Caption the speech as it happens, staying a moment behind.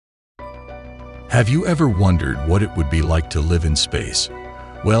Have you ever wondered what it would be like to live in space?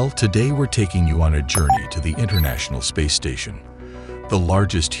 Well, today we're taking you on a journey to the International Space Station, the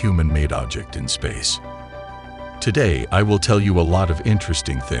largest human-made object in space. Today, I will tell you a lot of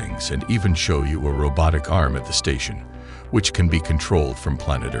interesting things and even show you a robotic arm at the station, which can be controlled from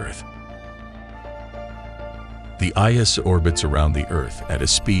planet Earth. The IS orbits around the Earth at a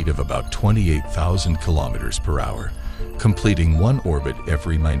speed of about 28,000 kilometers per hour, completing one orbit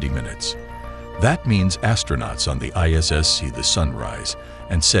every 90 minutes. That means astronauts on the ISS see the sun rise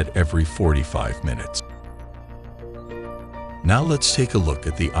and set every 45 minutes. Now let's take a look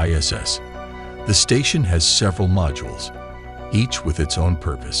at the ISS. The station has several modules, each with its own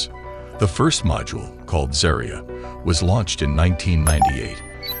purpose. The first module, called Zarya, was launched in 1998,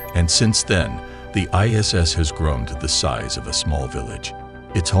 and since then, the ISS has grown to the size of a small village.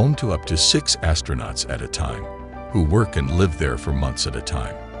 It's home to up to 6 astronauts at a time, who work and live there for months at a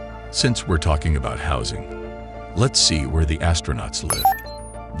time. Since we're talking about housing, let's see where the astronauts live.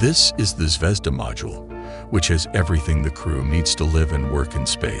 This is the Zvezda module, which has everything the crew needs to live and work in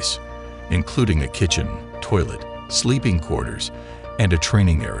space, including a kitchen, toilet, sleeping quarters, and a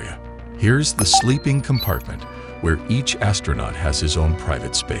training area. Here's the sleeping compartment, where each astronaut has his own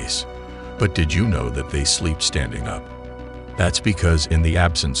private space. But did you know that they sleep standing up? That's because in the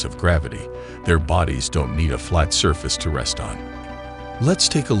absence of gravity, their bodies don't need a flat surface to rest on. Let's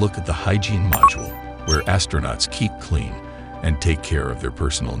take a look at the hygiene module, where astronauts keep clean and take care of their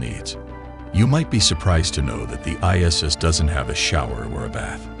personal needs. You might be surprised to know that the ISS doesn't have a shower or a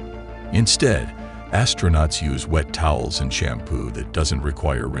bath. Instead, astronauts use wet towels and shampoo that doesn't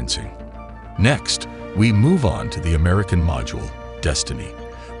require rinsing. Next, we move on to the American module, Destiny,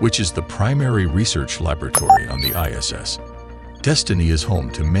 which is the primary research laboratory on the ISS. Destiny is home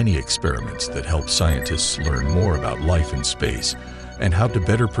to many experiments that help scientists learn more about life in space and how to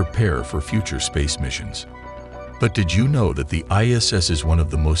better prepare for future space missions. But did you know that the ISS is one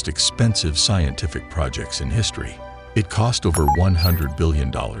of the most expensive scientific projects in history? It cost over $100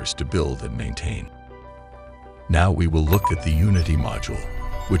 billion to build and maintain. Now we will look at the Unity module,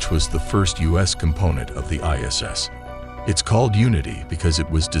 which was the first US component of the ISS. It's called Unity because it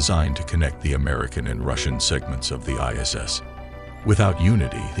was designed to connect the American and Russian segments of the ISS. Without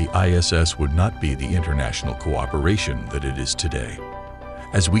Unity, the ISS would not be the international cooperation that it is today.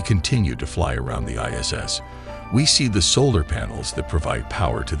 As we continue to fly around the ISS, we see the solar panels that provide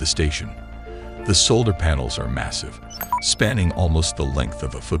power to the station. The solar panels are massive, spanning almost the length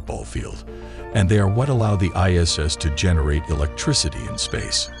of a football field, and they are what allow the ISS to generate electricity in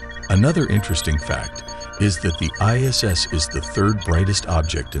space. Another interesting fact is that the ISS is the third brightest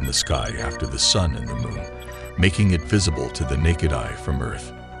object in the sky after the sun and the moon, making it visible to the naked eye from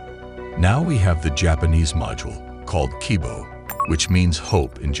Earth. Now we have the Japanese module, called Kibo, which means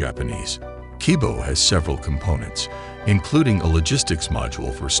hope in Japanese. Kibo has several components, including a logistics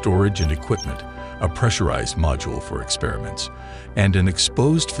module for storage and equipment, a pressurized module for experiments, and an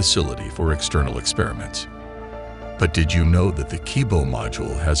exposed facility for external experiments. But did you know that the Kibo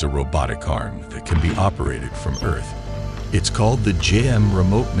module has a robotic arm that can be operated from Earth? It's called the JEM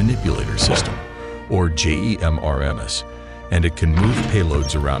Remote Manipulator System, or JEM, and it can move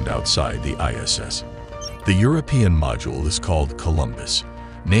payloads around outside the ISS. The European module is called Columbus,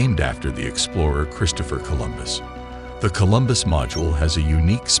 named after the explorer Christopher Columbus. The Columbus module has a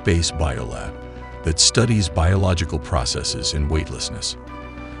unique space biolab that studies biological processes in weightlessness.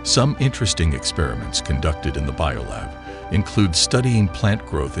 Some interesting experiments conducted in the biolab include studying plant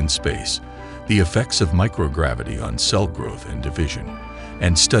growth in space, the effects of microgravity on cell growth and division,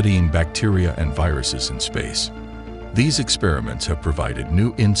 and studying bacteria and viruses in space. These experiments have provided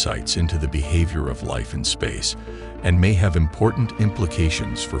new insights into the behavior of life in space and may have important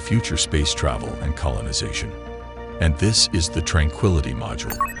implications for future space travel and colonization. And this is the Tranquility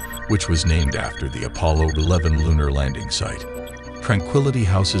module, which was named after the Apollo 11 lunar landing site. Tranquility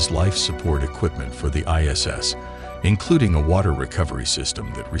houses life support equipment for the ISS, including a water recovery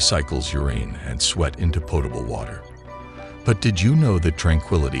system that recycles urine and sweat into potable water. But did you know that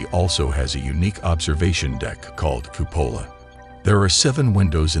Tranquility also has a unique observation deck called Cupola? There are 7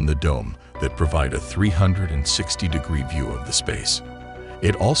 windows in the dome that provide a 360-degree view of the space.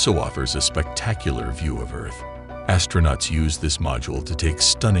 It also offers a spectacular view of Earth. Astronauts use this module to take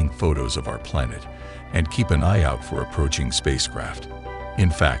stunning photos of our planet and keep an eye out for approaching spacecraft. In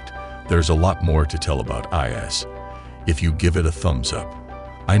fact, there's a lot more to tell about IS. If you give it a thumbs up,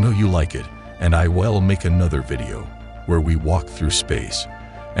 I know you like it, and I will make another video where we walk through space,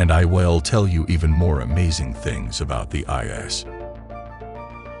 and I will tell you even more amazing things about the IS.